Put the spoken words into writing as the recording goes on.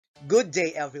Good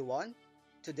day everyone.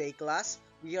 Today class,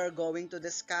 we are going to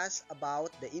discuss about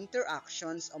the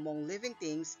interactions among living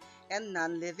things and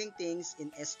non-living things in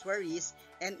estuaries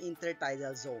and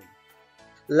intertidal zone.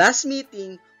 Last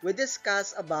meeting, we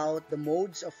discussed about the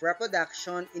modes of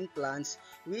reproduction in plants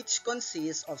which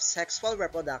consist of sexual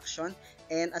reproduction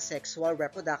and asexual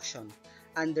reproduction.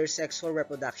 Under sexual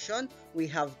reproduction, we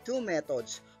have two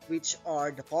methods which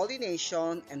are the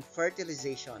pollination and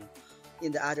fertilization.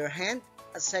 In the other hand,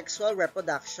 asexual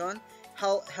reproduction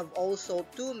have also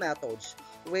two methods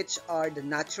which are the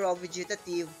natural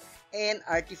vegetative and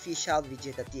artificial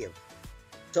vegetative.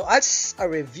 So as a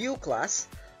review class,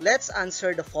 let's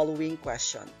answer the following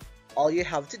question. All you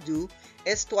have to do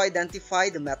is to identify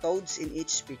the methods in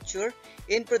each picture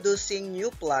in producing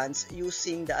new plants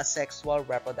using the asexual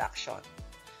reproduction.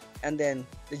 And then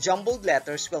the jumbled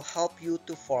letters will help you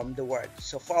to form the word.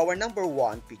 So for our number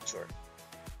one picture,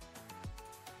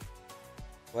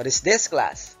 what is this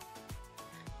class?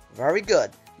 Very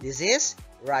good. This is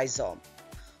rhizome.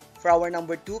 For our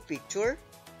number two picture,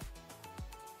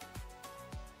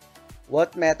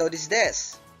 what method is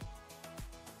this?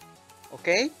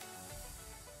 Okay?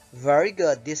 Very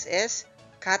good. This is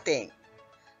cutting.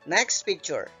 Next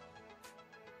picture.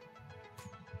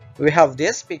 We have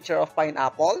this picture of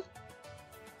pineapple.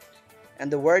 And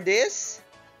the word is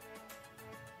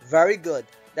very good.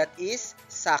 That is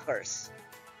suckers.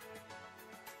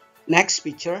 Next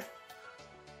picture.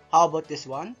 How about this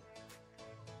one?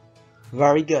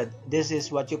 Very good. This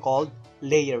is what you call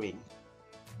layering.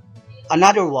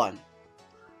 Another one.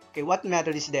 Okay, what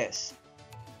method is this?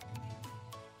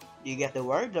 You get the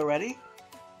word already?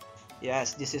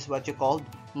 Yes, this is what you call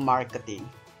marketing.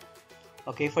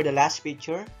 Okay, for the last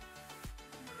picture.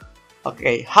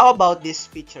 Okay, how about this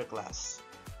picture class?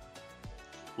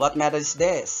 What method is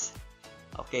this?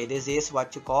 Okay, this is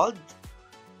what you called?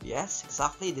 Yes,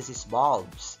 exactly. This is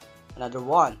bulbs. Another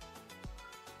one.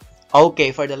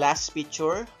 Okay, for the last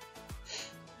picture.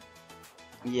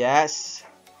 Yes,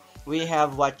 we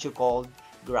have what you call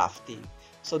grafting.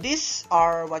 So these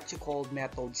are what you call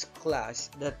methods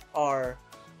class that are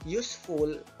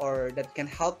useful or that can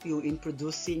help you in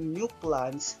producing new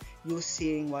plants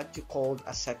using what you call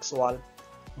asexual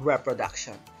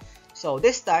reproduction. So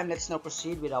this time, let's now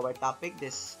proceed with our topic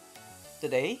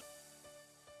today.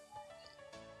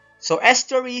 So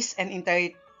estuaries and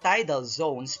intertidal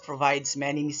zones provides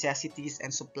many necessities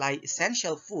and supply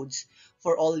essential foods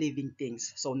for all living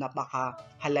things. So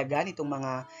napakahalaga nitong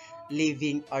mga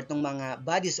living or itong mga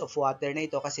bodies of water na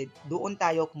ito kasi doon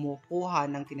tayo kumukuha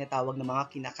ng tinatawag na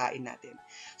mga kinakain natin.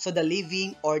 So the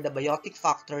living or the biotic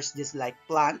factors just like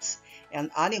plants and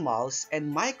animals and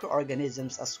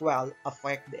microorganisms as well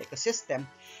affect the ecosystem.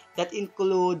 That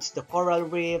includes the coral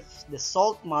reefs, the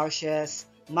salt marshes,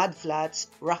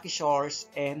 mudflats, rocky shores,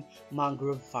 and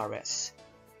mangrove forests.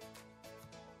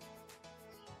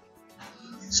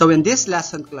 So in this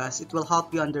lesson class, it will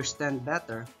help you understand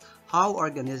better how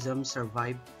organisms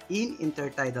survive in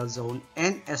intertidal zone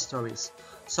and estuaries.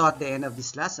 So at the end of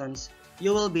these lessons,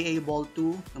 you will be able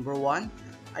to, number one,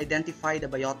 identify the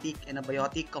biotic and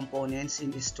abiotic components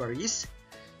in estuaries.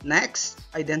 Next,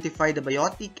 identify the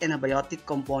biotic and abiotic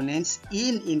components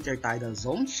in intertidal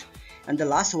zones. And the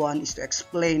last one is to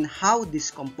explain how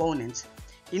these components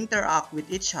interact with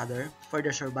each other for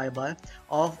the survival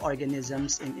of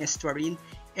organisms in estuarine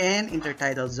and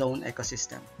intertidal zone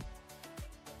ecosystem.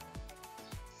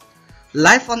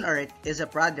 Life on Earth is a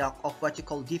product of what you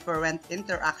call different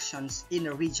interactions in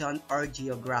a region or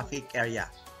geographic area.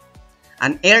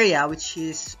 An area which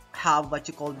have what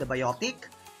you call the biotic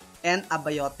and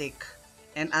abiotic.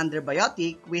 And under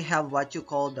biotic, we have what you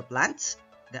call the plants,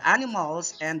 the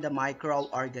animals, and the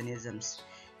microorganisms.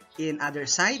 In other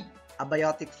side,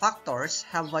 abiotic factors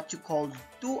have what you call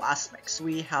two aspects.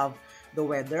 We have the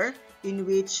weather, in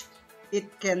which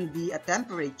it can be a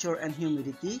temperature and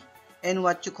humidity, and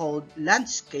what you call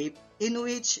landscape, in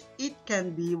which it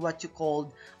can be what you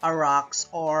call a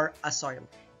rocks or a soil.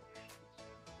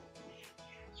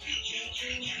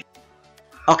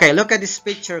 Okay, look at this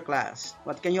picture class.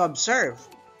 What can you observe?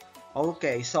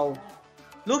 Okay, so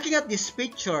looking at this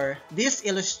picture, this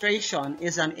illustration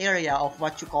is an area of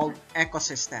what you call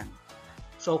ecosystem.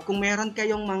 So kung meron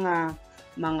kayong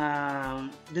mga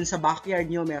dun sa backyard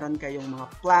nyo, meron kayong mga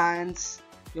plants,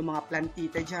 yung mga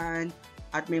plantita dyan,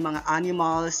 at may mga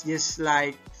animals just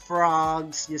like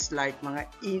frogs, just like mga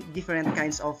different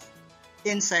kinds of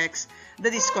insects,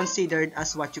 that is considered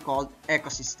as what you call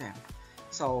ecosystem.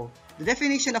 So the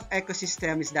definition of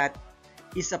ecosystem is that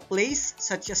is a place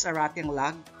such as a rotting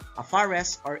log, a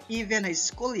forest, or even a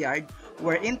schoolyard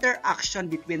where interaction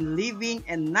between living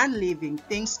and non-living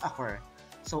things occur.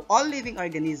 So all living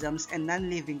organisms and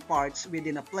non-living parts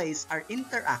within a place are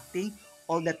interacting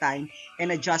all the time,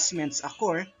 and adjustments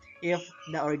occur if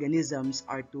the organisms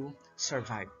are to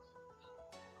survive.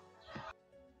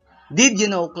 Did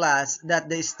you know, class, that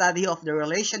the study of the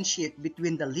relationship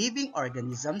between the living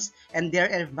organisms and their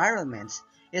environments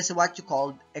is what you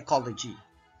call ecology?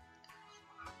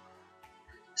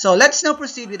 So let's now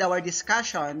proceed with our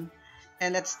discussion,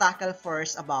 and let's tackle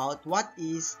first about what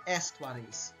is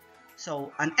estuaries.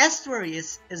 So an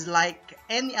estuaries is like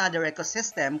any other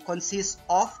ecosystem, consists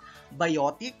of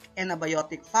biotic and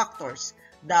abiotic factors.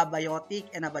 The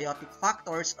abiotic and abiotic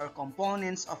factors or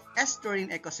components of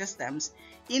estuarine ecosystems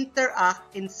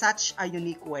interact in such a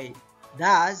unique way,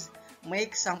 thus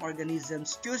make some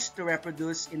organisms choose to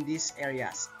reproduce in these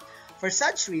areas. For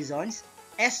such reasons,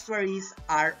 estuaries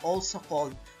are also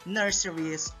called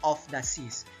nurseries of the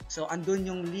seas. So, andun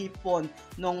yung lipon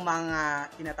ng mga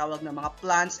tinatawag na mga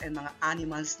plants and mga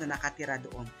animals na nakatira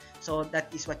doon. So, that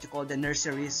is what you call the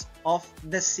nurseries of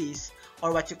the seas,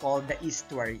 or what you call the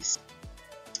estuaries.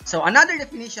 So, another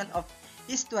definition of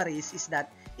estuaries is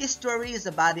that estuary is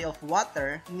a body of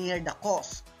water near the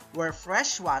coast where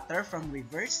fresh water from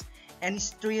rivers and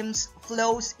streams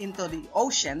flows into the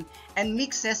ocean and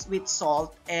mixes with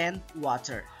salt and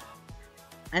water.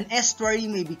 An estuary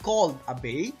may be called a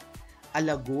bay, a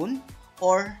lagoon,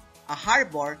 or a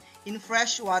harbor in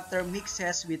fresh water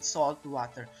mixes with salt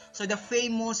water. So the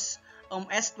famous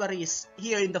estuaries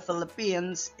here in the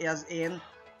Philippines is in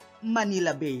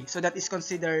Manila Bay. So that is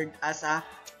considered as a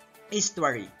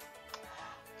estuary.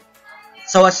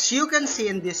 So as you can see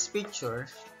in this picture,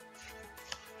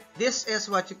 this is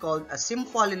what you call a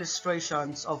simple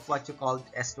illustrations of what you call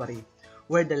estuary,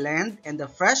 where the land and the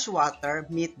fresh water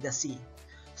meet the sea.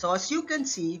 So as you can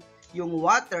see, yung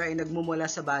water ay nagmumula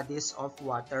sa bodies of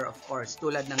water, of course,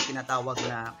 tulad ng tinatawag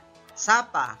na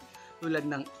sapa, tulad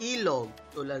ng ilog,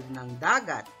 tulad ng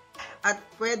dagat, at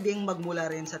pwedeng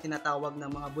magmula rin sa tinatawag na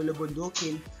mga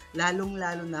bulubundukin,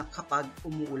 lalong-lalo na kapag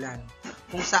umuulan,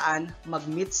 kung saan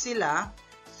mag-meet sila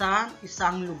sa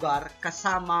isang lugar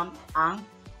kasama ang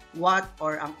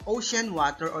ang ocean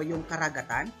water or yung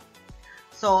karagatan.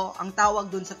 So, ang tawag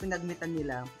dun sa pinagmitan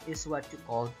nila is what you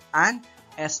call an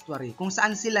estuary, kung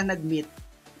saan sila nag-meet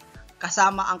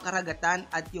kasama ang karagatan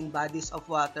at yung bodies of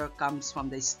water comes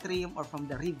from the stream or from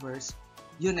the rivers,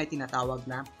 yun ay tinatawag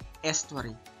na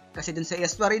estuary. Kasi dun sa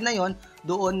estuary na yon,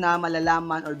 doon na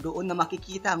malalaman or doon na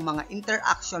makikita ang mga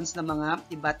interactions ng mga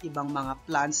iba't ibang mga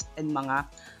plants and mga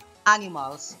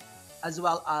animals, as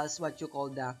well as what you call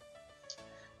the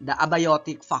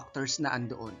abiotic factors na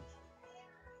andoon.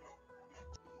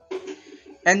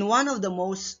 And one of the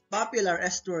most popular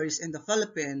estuaries in the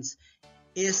Philippines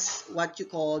is what you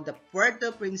call the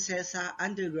Puerto Princesa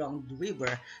underground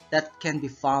river that can be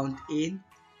found in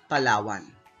Palawan.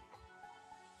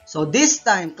 So this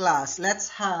time, class,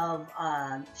 let's have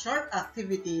a short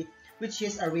activity, which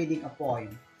is a reading a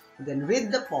poem. You can read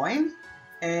the poem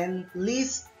and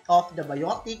list of the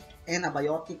biotic and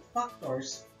abiotic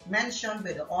factors mentioned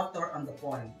by the author on the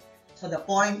poem. So the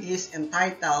poem is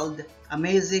entitled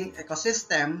Amazing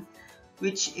Ecosystem,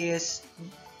 which is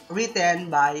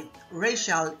written by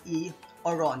Rachel E.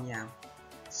 Oronia.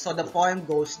 So the poem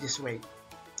goes this way.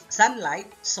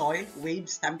 Sunlight, soil,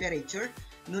 waves, temperature,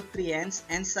 nutrients,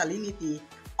 and salinity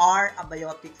are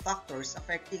abiotic factors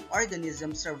affecting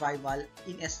organism survival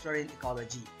in estuarine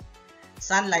ecology.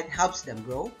 Sunlight helps them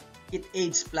grow. It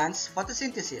aids plants'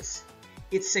 photosynthesis.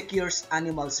 It secures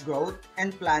animals' growth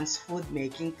and plants'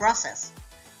 food-making process.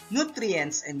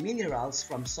 Nutrients and minerals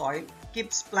from soil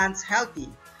keeps plants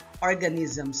healthy.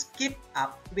 Organisms keep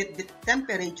up with the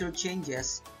temperature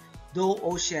changes, though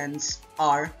oceans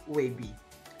are wavy.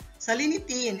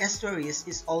 Salinity in estuaries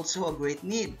is also a great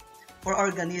need for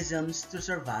organisms to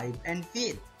survive and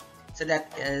feed. So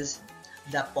that is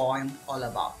the poem all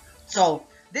about. So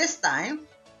this time,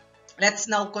 let's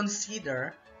now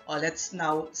consider, or let's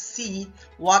now see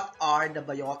what are the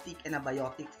biotic and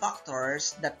abiotic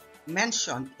factors that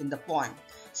mentioned in the poem.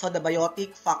 So the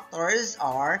biotic factors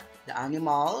are the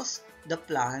animals, the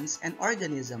plants, and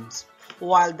organisms,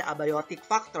 while the abiotic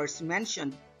factors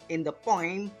mentioned in the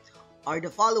poem are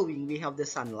the following. We have the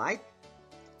sunlight,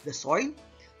 the soil,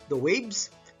 the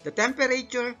waves, the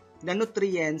temperature, the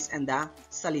nutrients, and the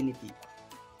salinity.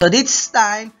 So this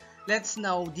time, let's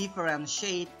now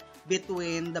differentiate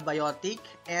between the biotic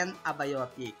and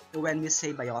abiotic. When we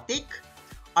say biotic,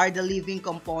 are the living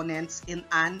components in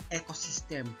an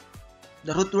ecosystem.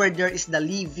 The root word there is the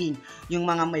living, yung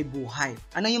mga may buhay.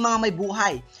 Ano yung mga may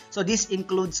buhay? So this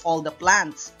includes all the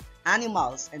plants,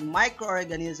 animals, and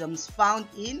microorganisms found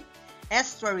in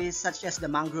estuaries such as the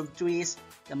mangrove trees,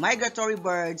 the migratory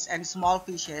birds, and small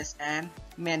fishes, and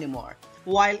many more.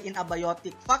 While in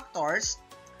abiotic factors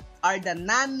are the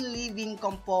non-living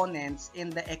components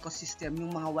in the ecosystem,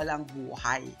 yung mga walang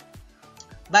buhay.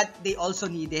 But they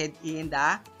also needed in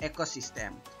the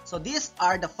ecosystem. So these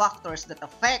are the factors that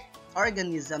affect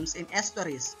organisms in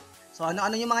estuaries. So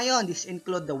ano-ano yung mga yon? These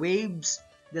include the waves,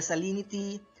 the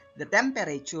salinity, the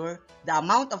temperature, the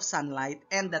amount of sunlight,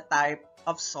 and the type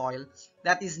of soil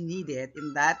that is needed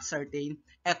in that certain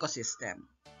ecosystem.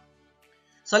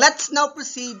 So let's now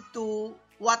proceed to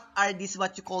what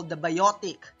you call the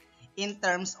biotic in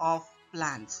terms of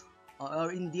plants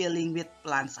or in dealing with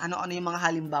plants. Ano-ano yung mga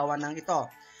halimbawa ng ito?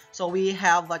 So we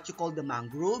have what you call the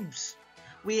mangroves,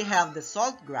 we have the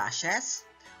salt grasses,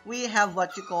 we have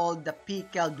what you call the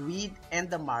pickled weed and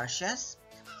the marshes,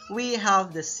 we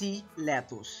have the sea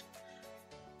lettuce.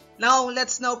 Now,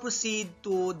 let's now proceed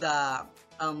to the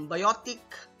biotic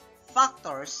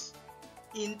factors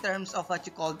in terms of what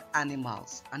you call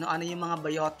animals. Ano-ano yung mga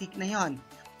biotic na yon?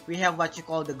 We have what you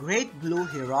call the great blue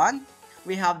heron,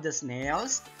 we have the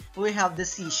snails, we have the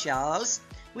seashells,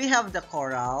 we have the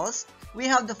corals, we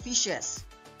have the fishes.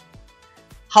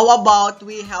 How about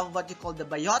we have what you call the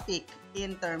biotic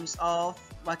in terms of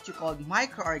what you call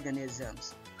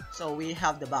microorganisms? So we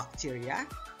have the bacteria,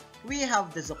 we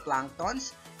have the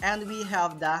zooplanktons, and we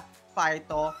have the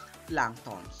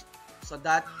phytoplanktons. So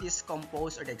that is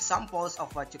composed or the examples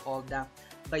of what you call the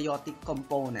biotic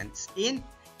components in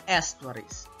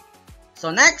estuaries.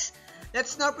 So next,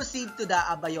 let's now proceed to the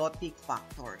abiotic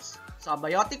factors. So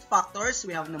abiotic factors,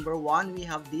 we have number 1, we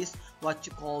have this what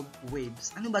you call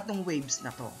waves. Ano ba tong waves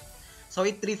na to? So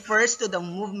it refers to the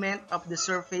movement of the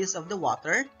surface of the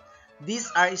water.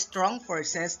 These are strong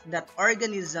forces that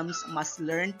organisms must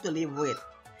learn to live with.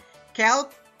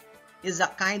 Kelp is a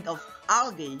kind of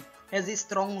algae, has a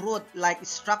strong root-like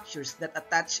structures that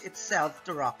attach itself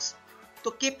to rocks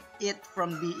to keep it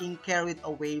from being carried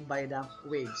away by the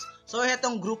waves. So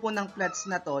itong grupo ng plants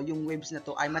na to, yung waves na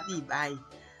to ay matibay,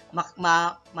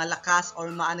 malakas or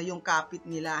maano yung kapit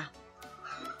nila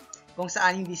kung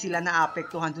saan hindi sila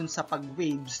naapektuhan dun sa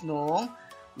pag-waves ng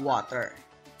water.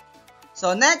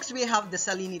 So next, we have the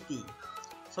salinity.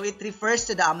 So it refers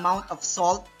to the amount of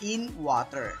salt in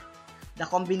water. The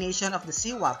combination of the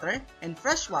seawater and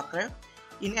fresh water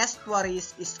in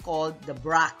estuaries is called the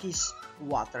brackish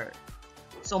water.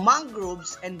 So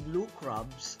mangroves and blue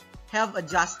crabs have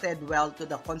adjusted well to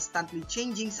the constantly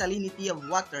changing salinity of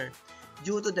water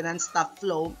due to the non-stop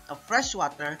flow of fresh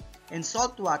water and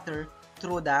salt water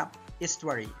through the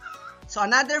estuary. So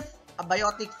another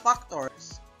abiotic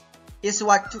factors is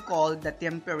what you call the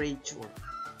temperature.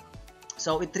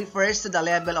 So it refers to the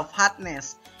level of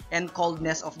hotness and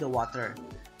coldness of the water.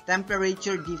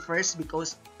 Temperature differs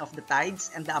because of the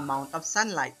tides and the amount of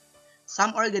sunlight.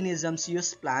 Some organisms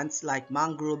use plants like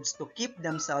mangroves to keep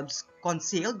themselves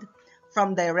concealed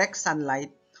from direct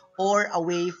sunlight or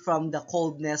away from the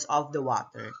coldness of the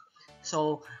water.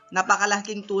 So,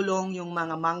 napakalaking tulong yung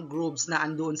mga mangroves na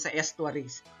andoon sa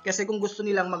estuaries. Kasi kung gusto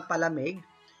nilang magpalamig,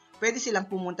 pwede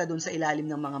silang pumunta doon sa ilalim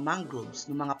ng mga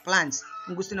mangroves, ng mga plants.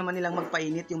 Kung gusto naman nilang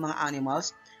magpainit yung mga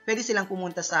animals, pwede silang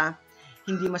pumunta sa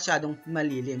hindi masyadong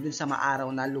malilim, doon sa maaraw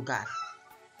na lugar.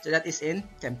 So, that is in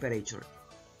temperature.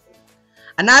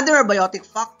 Another abiotic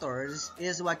factors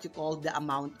is what you call the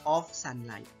amount of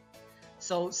sunlight.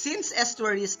 So, since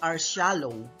estuaries are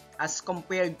shallow as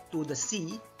compared to the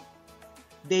sea,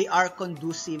 they are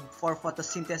conducive for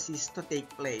photosynthesis to take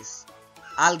place.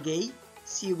 Algae,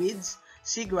 seaweeds,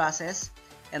 seagrasses,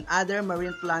 and other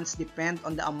marine plants depend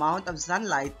on the amount of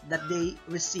sunlight that they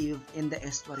receive in the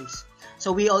estuaries. So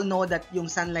we all know that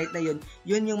yung sunlight na yun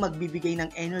yung magbibigay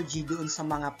ng energy doon sa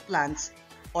mga plants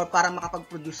or para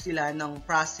makapag-produce sila ng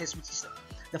process which is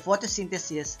the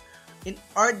photosynthesis in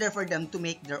order for them to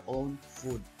make their own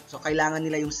food. So kailangan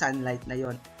nila yung sunlight na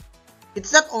yun.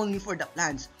 It's not only for the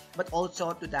plants but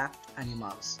also to the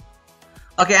animals.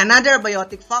 Okay, another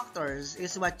biotic factors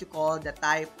is what you call the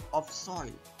type of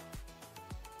soil.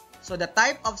 So the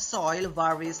type of soil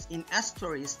varies in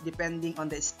estuaries depending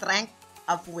on the strength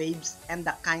of waves and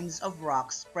the kinds of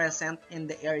rocks present in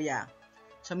the area.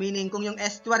 So meaning kung yung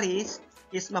estuaries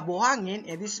is mabuhangin,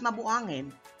 this is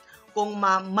mabuhangin. Kung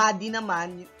muddy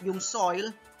naman yung soil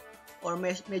or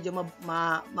medyo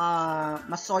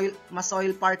ma-soil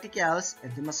particles,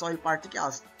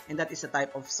 and that is a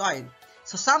type of soil.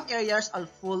 So some areas are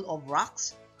full of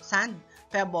rocks, sand,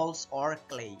 pebbles, or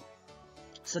clay.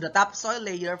 So the topsoil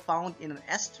layer found in an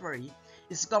estuary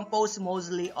is composed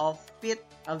mostly of pit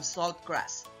of salt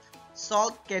grass.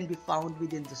 Salt can be found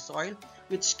within the soil,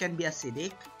 which can be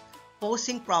acidic,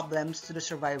 posing problems to the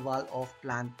survival of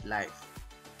plant life.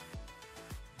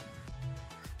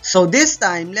 So this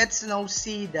time, let's now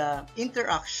see the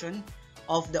interaction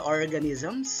of the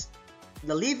organisms,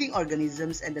 the living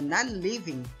organisms and the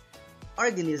non-living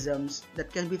organisms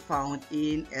that can be found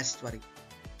in estuary.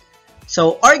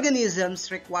 So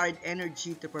organisms required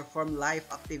energy to perform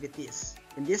life activities.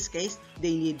 In this case,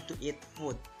 they need to eat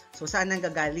food. So saan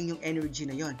nanggagaling yung energy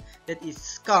na yon? That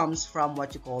is comes from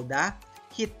what you call the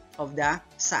heat of the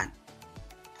sun.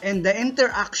 And the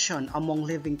interaction among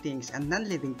living things and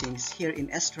non-living things here in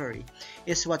estuary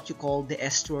is what you call the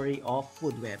estuary of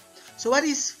food web. So what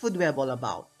is food web all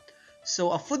about? So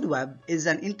a food web is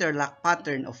an interlock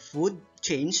pattern of food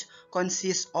change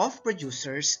consists of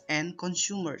producers and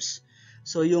consumers.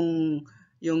 So yung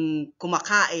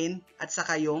kumakain at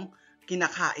saka yung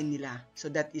kinakain nila. So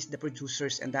that is the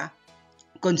producers and the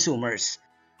consumers.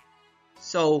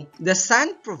 So, the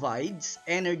sun provides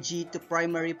energy to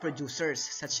primary producers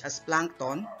such as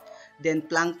plankton. Then,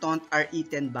 plankton are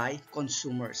eaten by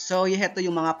consumers. So, ito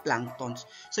yung mga planktons.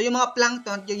 So, yung mga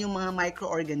plankton, yun yung mga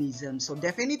microorganisms. So,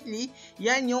 definitely,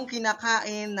 yan yung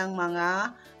kinakain ng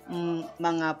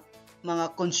mga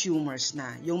consumers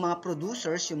na. Yung mga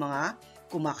producers, yung mga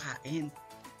kumakain.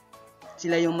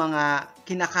 Sila yung mga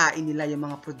kinakain nila, yung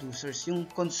mga producers. Yung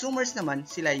consumers naman,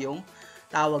 sila yung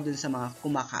tawag dun sa mga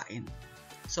kumakain.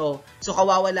 So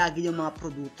kawawa lagi yung mga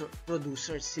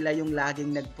producers. Sila yung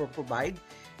laging nagpo-provide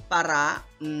para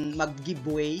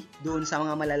mag-giveaway doon sa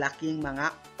mga malalaking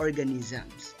mga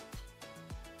organisms.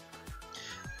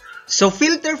 So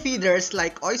filter feeders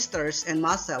like oysters and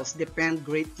mussels depend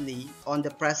greatly on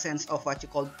the presence of what you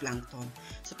call plankton.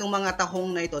 So itong mga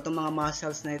tahong na ito, itong mga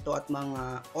mussels na ito at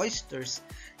mga oysters,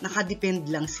 nakadepend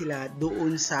lang sila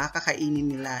doon sa kakainin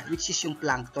nila, which is yung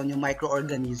plankton, yung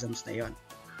microorganisms na yon.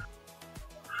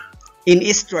 In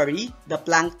estuary, the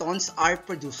planktons are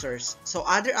producers. So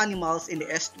other animals in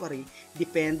the estuary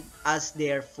depend as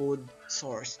their food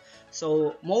source.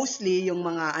 So mostly yung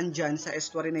mga andyan sa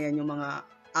estuary na yan, yung mga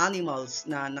animals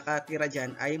na nakatira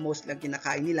dyan ay mostly lang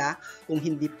kinakain nila. Kung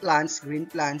hindi plants, green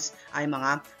plants, ay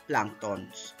mga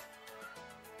planktons.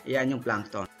 Yan yung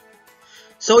plankton.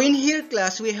 So in here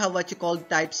class, we have what you call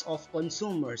types of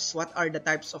consumers. What are the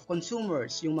types of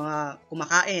consumers? Yung mga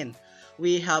kumakain.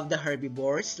 We have the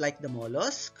herbivores like the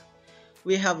mollusk.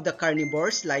 We have the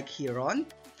carnivores like heron.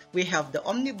 We have the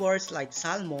omnivores like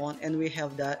salmon. And we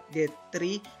have the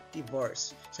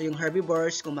detritivores. So yung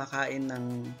herbivores, kumakain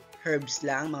ng herbs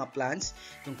lang, mga plants.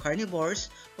 Yung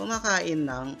carnivores, kumakain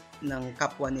ng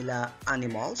kapwa nila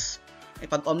animals. E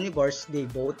pag omnivores, they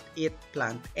both eat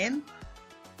plant and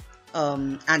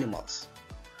animals.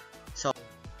 So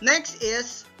next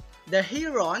is the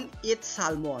heron eats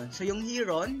salmon. So yung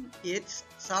heron eats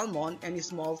salmon and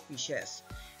small fishes.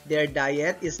 Their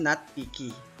diet is not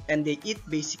picky and they eat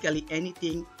basically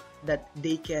anything that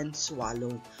they can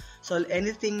swallow. So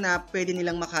anything na pwede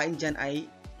nilang makain dyan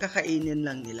ay kakainin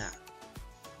lang nila.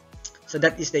 So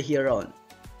that is the heron.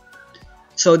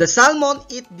 So the salmon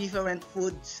eat different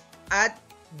foods at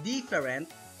different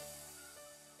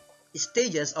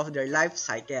stages of their life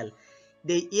cycle.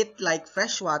 They eat like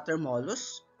freshwater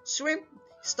mollusks, shrimp,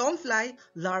 stonefly,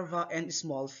 larvae, and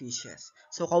small fishes.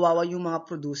 So, kawawa yung mga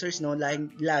producers, no,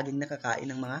 laging nakakain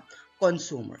ng mga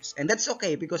consumers. And that's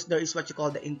okay because there is what you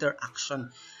call the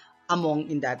interaction among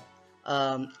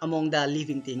the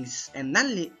living things and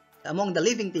among the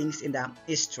living things in the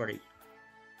estuary.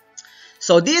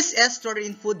 So, this estuary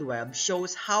in food web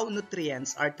shows how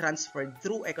nutrients are transferred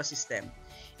through ecosystem.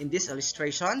 In this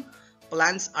illustration,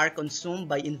 plants are consumed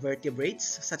by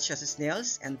invertebrates such as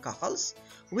snails and cockles,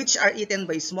 which are eaten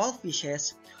by small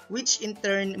fishes, which in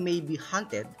turn may be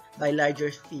hunted by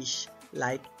larger fish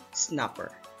like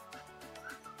snapper.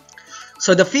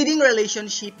 So the feeding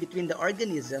relationship between the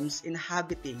organisms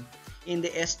inhabiting in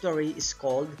the estuary is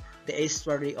called the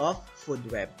estuary of food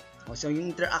web. So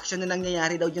yung interaction na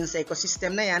nangyayari daw dyan sa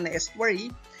ecosystem na yan, na estuary,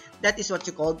 that is what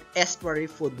you call estuary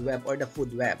food web or the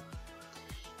food web.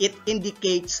 It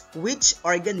indicates which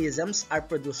organisms are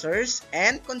producers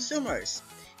and consumers.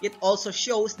 It also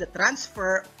shows the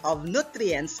transfer of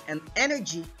nutrients and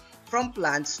energy from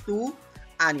plants to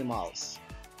animals.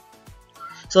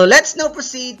 So let's now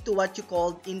proceed to what you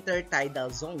call intertidal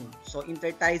zone. So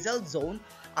intertidal zone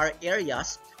are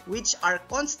areas which are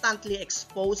constantly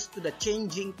exposed to the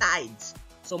changing tides.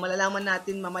 So malalaman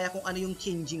natin mamaya kung ano yung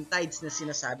changing tides na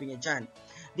sinasabi niya dyan.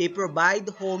 They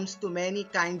provide homes to many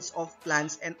kinds of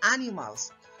plants and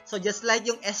animals. So just like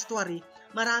yung estuary,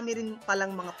 marami rin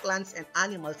palang mga plants and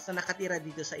animals na nakatira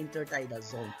dito sa intertidal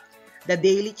zone. The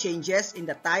daily changes in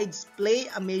the tides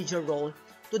play a major role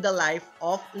to the life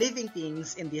of living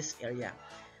things in this area.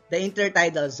 The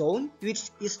intertidal zone,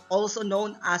 which is also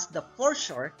known as the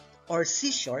foreshore or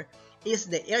seashore is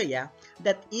the area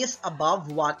that is above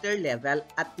water level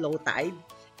at low tide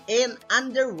and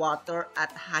underwater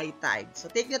at high tide. So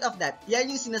take note of that. Yan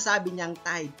yung sinasabi niyang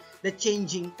tide, the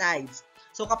changing tides.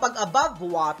 So kapag above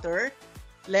water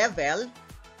level,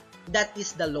 that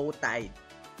is the low tide.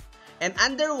 And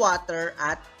underwater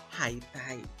at high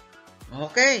tide.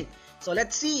 Okay, so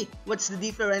let's see what's the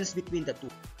difference between the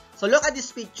two. So look at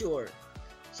this picture.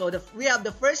 So we have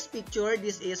the first picture,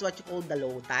 this is what you call the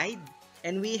low tide.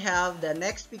 And we have the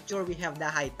next picture, we have the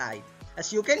high tide.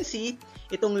 As you can see,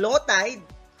 itong low tide,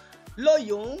 low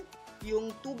yung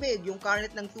tubig, yung current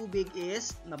ng tubig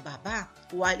is mababa.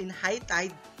 While in high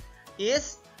tide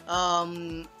is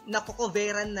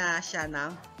nakokoveran na siya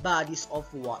ng bodies of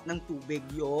water, ng tubig,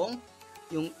 yung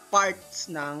parts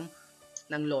ng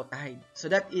low tide.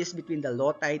 So that is between the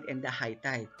low tide and the high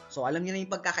tide. So alam niyo na yung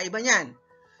pagkakaiba niyan.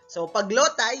 So, pag low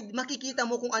tide, makikita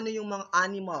mo kung ano yung mga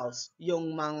animals,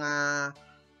 yung mga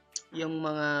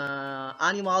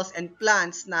animals and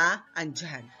plants na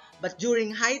andyan. But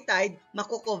during high tide,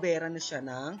 makukovera na siya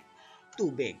ng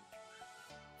tubig.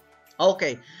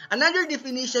 Okay, another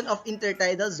definition of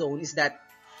intertidal zone is that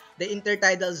the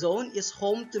intertidal zone is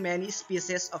home to many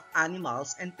species of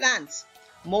animals and plants.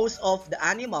 Most of the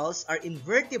animals are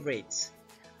invertebrates,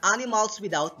 animals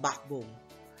without backbone.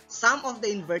 Some of the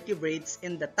invertebrates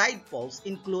in the tide pools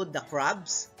include the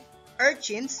crabs,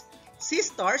 urchins, sea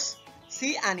stars,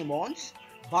 sea anemones,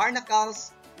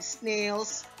 barnacles,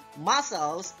 snails,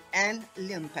 mussels, and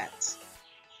limpets.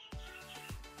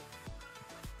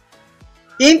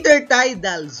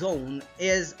 Intertidal zone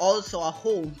is also a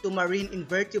home to marine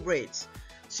invertebrates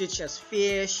such as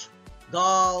fish,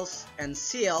 gulls, and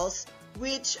seals,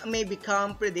 which may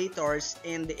become predators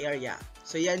in the area.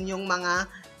 So yan yung mga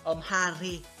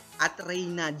hari at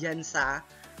reyna dyan sa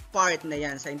part na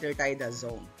yan, sa intertidal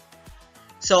zone.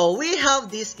 So, we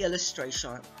have this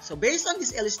illustration. So, based on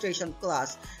this illustration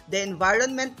class, the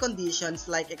environment conditions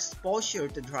like exposure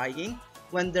to drying,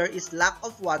 when there is lack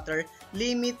of water,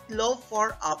 limit low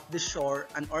far up the shore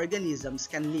and organisms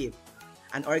can live.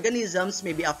 And organisms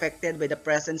may be affected by the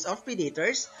presence of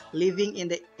predators living in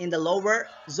the lower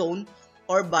zone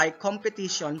or by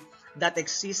competition that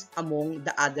exists among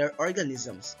the other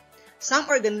organisms. Some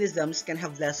organisms can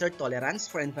have lesser tolerance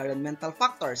for environmental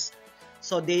factors,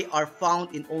 so they are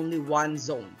found in only one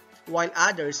zone, while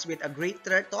others with a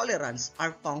greater tolerance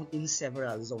are found in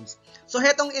several zones. So,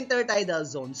 hetong intertidal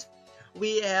zones,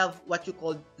 we have what you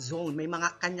call zone. May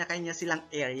mga kanya-kanya silang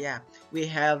area. We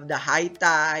have the high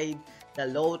tide, the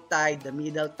low tide, the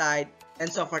middle tide, and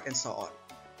so forth and so on.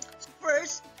 So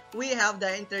first, we have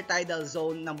the intertidal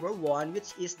zone number 1,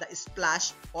 which is the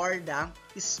splash or the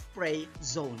spray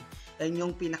zone. Yan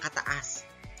yung pinakataas.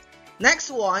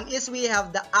 Next one is we have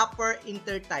the upper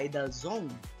intertidal zone.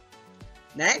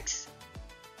 Next,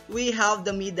 we have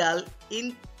the middle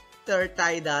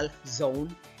intertidal zone.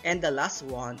 And the last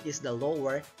one is the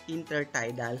lower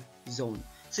intertidal zone.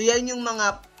 So yan yung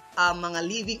mga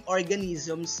living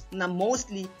organisms na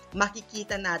mostly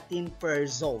makikita natin per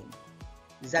zone.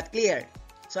 Is that clear?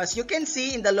 So as you can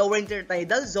see in the lower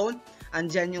intertidal zone,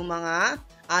 andyan yung mga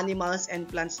animals and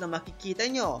plants na makikita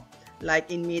nyo.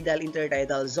 Like in middle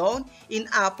intertidal zone, in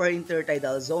upper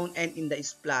intertidal zone, and in the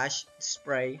splash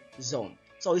spray zone.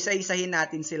 So isa-isahin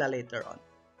natin sila later on.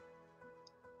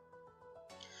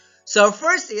 So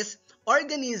first is,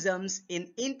 organisms in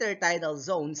intertidal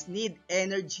zones need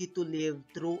energy to live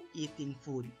through eating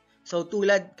food. So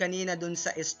tulad kanina dun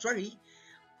sa estuary,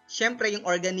 syempre yung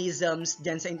organisms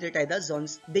dyan sa intertidal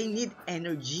zones, they need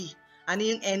energy. Ano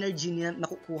yung energy nila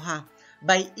nakukuha?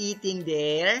 By eating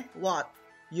their what?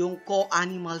 Yung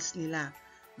co-animals nila.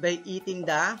 By eating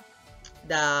the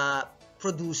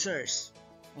producers.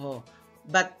 Oh.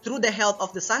 But through the help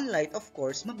of the sunlight, of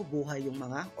course, mabubuhay yung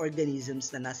mga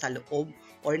organisms na nasa loob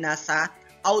or nasa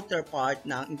outer part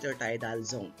ng intertidal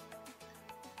zone.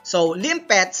 So,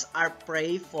 limpets are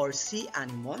prey for sea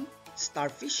anemone,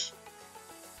 starfish,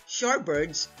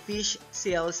 shorebirds, fish,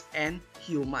 seals, and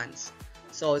humans.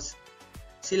 So,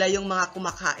 sila yung mga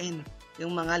kumakain.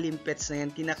 Yung mga limpets na yan,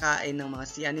 kinakain ng mga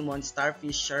sea anemone,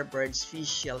 starfish, shorebirds, fish,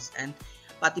 seals, and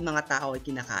pati mga tao ay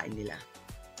kinakain nila.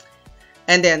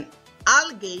 And then,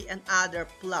 algae and other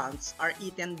plants are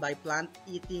eaten by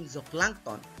plant-eating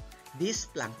zooplankton. This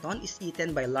plankton is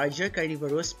eaten by larger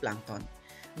carnivorous plankton.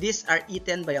 These are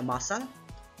eaten by a mussel,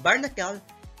 barnacle,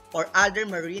 or other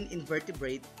marine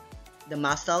invertebrate. The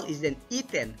mussel is then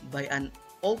eaten by an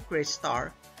ochre star,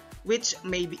 which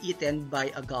may be eaten by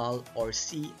a gull or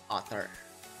sea otter.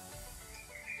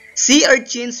 Sea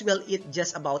urchins will eat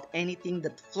just about anything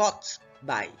that floats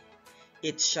by.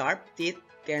 Its sharp teeth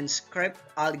can scrape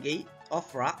algae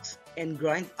off rocks, and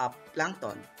grind up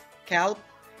plankton, kelp,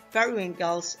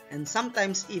 periwinkles, and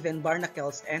sometimes even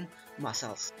barnacles and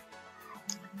mussels.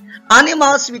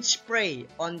 Animals which prey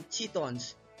on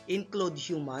chitons include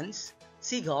humans,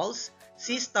 seagulls,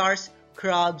 sea stars,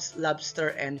 crabs,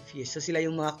 lobster, and fish. So sila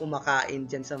yung mga kumakain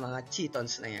dyan sa mga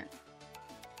chitons na yan.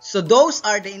 So those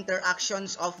are the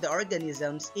interactions of the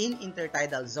organisms in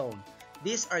intertidal zone.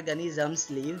 These organisms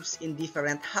lives in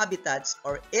different habitats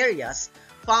or areas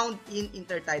found in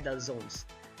intertidal zones.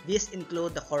 These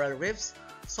include the coral reefs,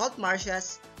 salt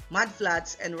marshes,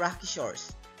 mudflats, and rocky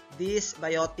shores. These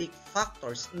biotic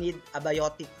factors need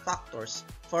abiotic factors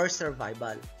for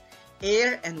survival.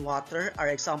 Air and water are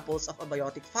examples of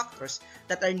abiotic factors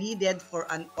that are needed for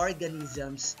an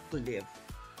organisms to live.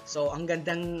 So, ang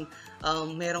gandang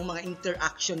merong mga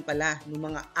interaction pala ng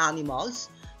mga animals,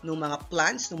 ng mga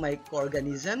plants, ng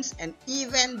microorganisms, and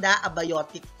even the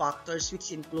abiotic factors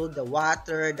which include the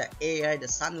water, the air, the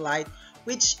sunlight,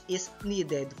 which is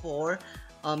needed for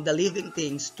the living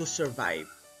things to survive.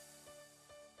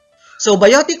 So,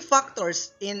 biotic factors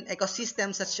in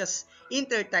ecosystems such as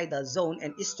intertidal zone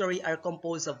and estuary are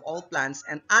composed of all plants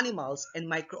and animals and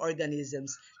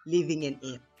microorganisms living in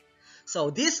it.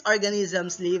 So, these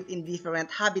organisms live in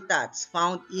different habitats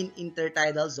found in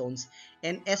intertidal zones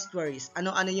and estuaries.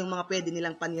 Ano-ano yung mga pwede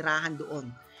nilang panirahan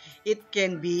doon? It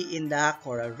can be in the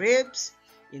coral reefs,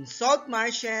 in salt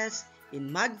marshes, in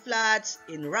mudflats,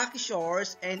 in rocky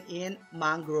shores, and in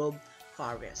mangrove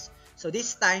forests. So,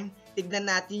 this time, tignan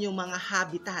natin yung mga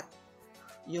habitat.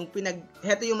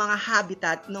 Ito yung mga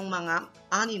habitat ng mga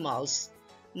animals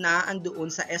na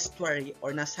andoon sa estuary or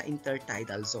nasa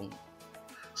intertidal zone.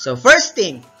 So, first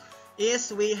thing is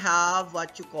we have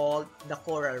what you call the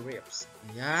coral reefs.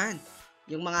 Ayan.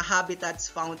 Yung mga habitats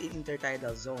found in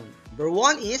intertidal zone. Number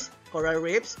one is coral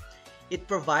reefs. It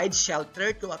provides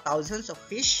shelter to thousands of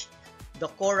fish. The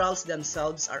corals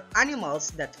themselves are animals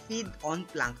that feed on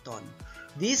plankton.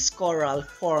 This coral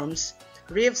forms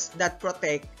reefs that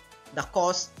protect the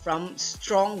coast from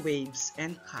strong waves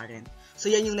and current. So,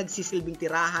 yan yung nagsisilbing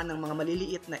tirahan ng mga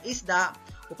maliliit na isda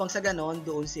upang sa ganon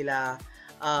doon sila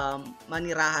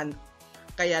manirahan.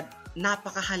 Kaya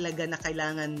napakahalaga na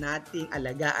kailangan nating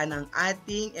alagaan ang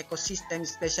ating ecosystem,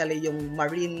 especially yung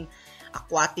marine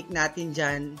aquatic natin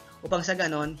dyan, upang sa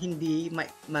ganon hindi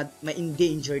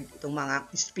ma-endangered itong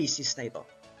mga species na ito.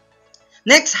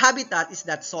 Next habitat is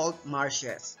that salt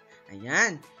marshes.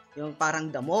 Ayan, yung parang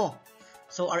damo.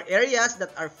 So, are areas that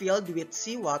are filled with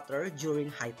seawater during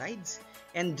high tides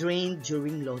and drained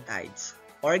during low tides.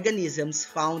 Organisms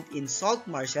found in salt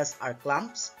marshes are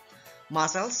clams,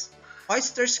 mussels,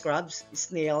 oyster crabs,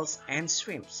 snails, and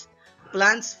shrimps.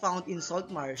 Plants found in salt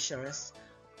marshes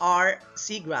are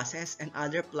seagrasses and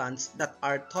other plants that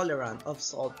are tolerant of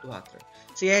salt water.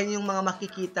 So, yan yung mga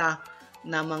makikita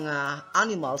na mga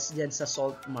animals dyan sa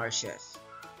salt marshes.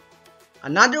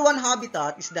 Another one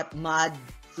habitat is that mud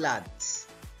floods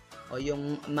o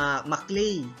yung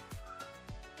ma-clay.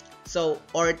 So,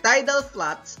 or tidal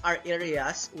flats are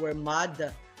areas where mud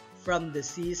from the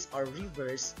seas or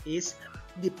rivers is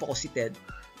deposited.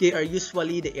 They are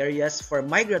usually the areas for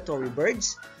migratory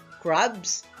birds,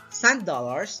 crabs, sand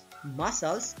dollars,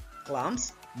 mussels,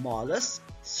 clams, mollusks,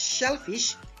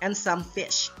 shellfish, and some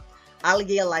fish.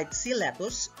 Algae like sea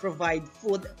lettuce provide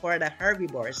food for the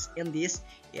herbivores in this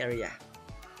area.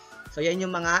 So, yan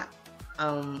yung mga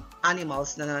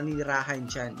animals na nanirahan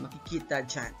dyan, makikita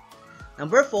dyan.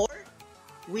 Number 4,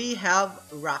 we have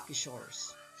rocky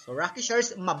shores. So, rocky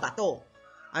shores, mabato.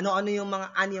 Ano-ano yung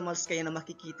mga animals kaya na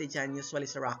makikita dyan usually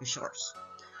sa rocky shores?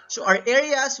 So, are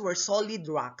areas where solid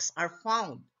rocks are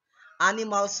found.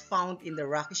 Animals found in the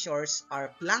rocky shores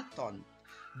are plankton,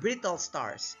 brittle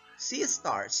stars, sea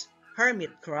stars,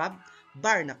 hermit crab,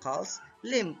 barnacles,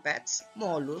 limpets,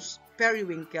 mollusks,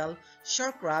 periwinkle,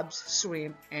 shore crabs,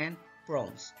 shrimp, and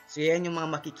prawns. So, yan yung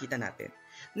mga makikita natin.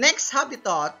 Next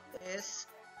habitat is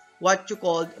what you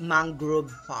call mangrove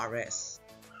forests.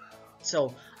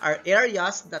 So, are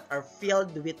areas that are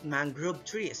filled with mangrove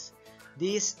trees.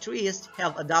 These trees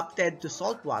have adapted to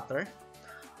salt water,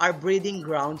 are breeding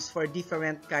grounds for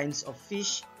different kinds of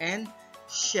fish and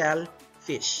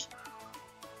shellfish.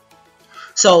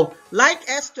 So, like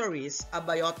estuaries,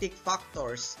 abiotic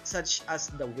factors such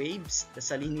as the waves, the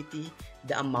salinity,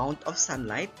 the amount of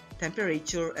sunlight,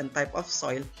 temperature, and type of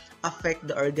soil affect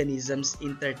the organisms'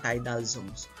 intertidal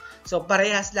zones. So,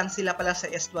 parehas lang sila pala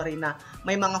sa estuary na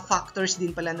may mga factors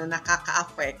din pala na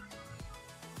nakaka-affect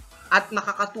at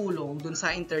makakatulong dun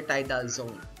sa intertidal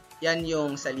zone. Yan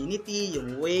yung salinity,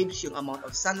 yung waves, yung amount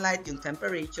of sunlight, yung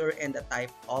temperature, and the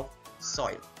type of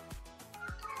soil.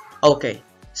 Okay.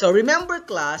 So remember,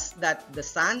 class, that the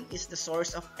sun is the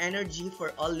source of energy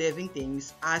for all living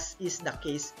things, as is the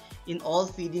case in all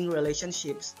feeding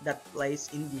relationships that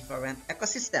place in different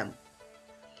ecosystems.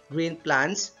 Green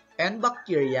plants and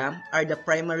bacteria are the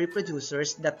primary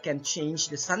producers that can change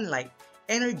the sunlight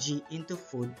energy into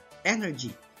food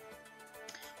energy.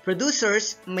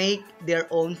 Producers make their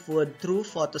own food through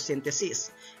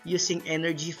photosynthesis, using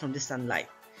energy from the sunlight.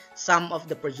 Some of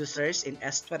the producers in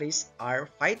estuaries are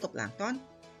phytoplankton,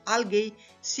 algae,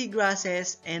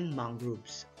 seagrasses, and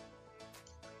mangroves.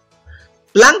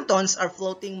 Planktons are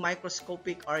floating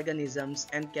microscopic organisms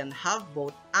and can have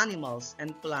both animals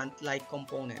and plant-like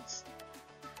components.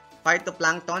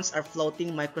 Phytoplanktons are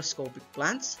floating microscopic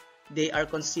plants. They are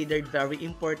considered very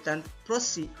important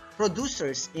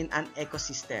producers in an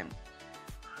ecosystem.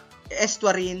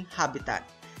 Estuarine habitat.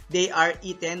 They are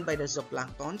eaten by the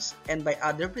zooplanktons and by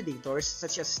other predators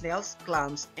such as snails,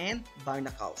 clams, and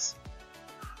barnacles.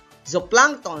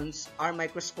 Zooplanktons are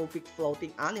microscopic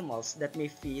floating animals that may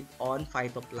feed on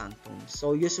phytoplankton.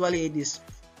 So usually these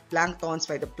planktons,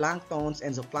 phytoplanktons,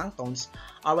 and zooplanktons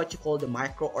are what you call the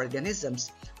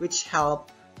microorganisms which help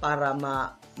para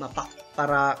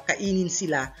para kainin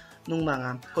sila ng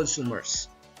mga consumers.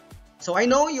 So I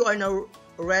know you are now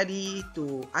ready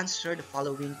to answer the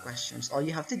following questions. All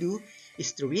you have to do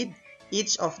is to read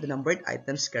each of the numbered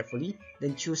items carefully,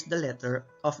 then choose the letter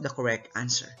of the correct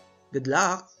answer. Good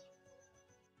luck!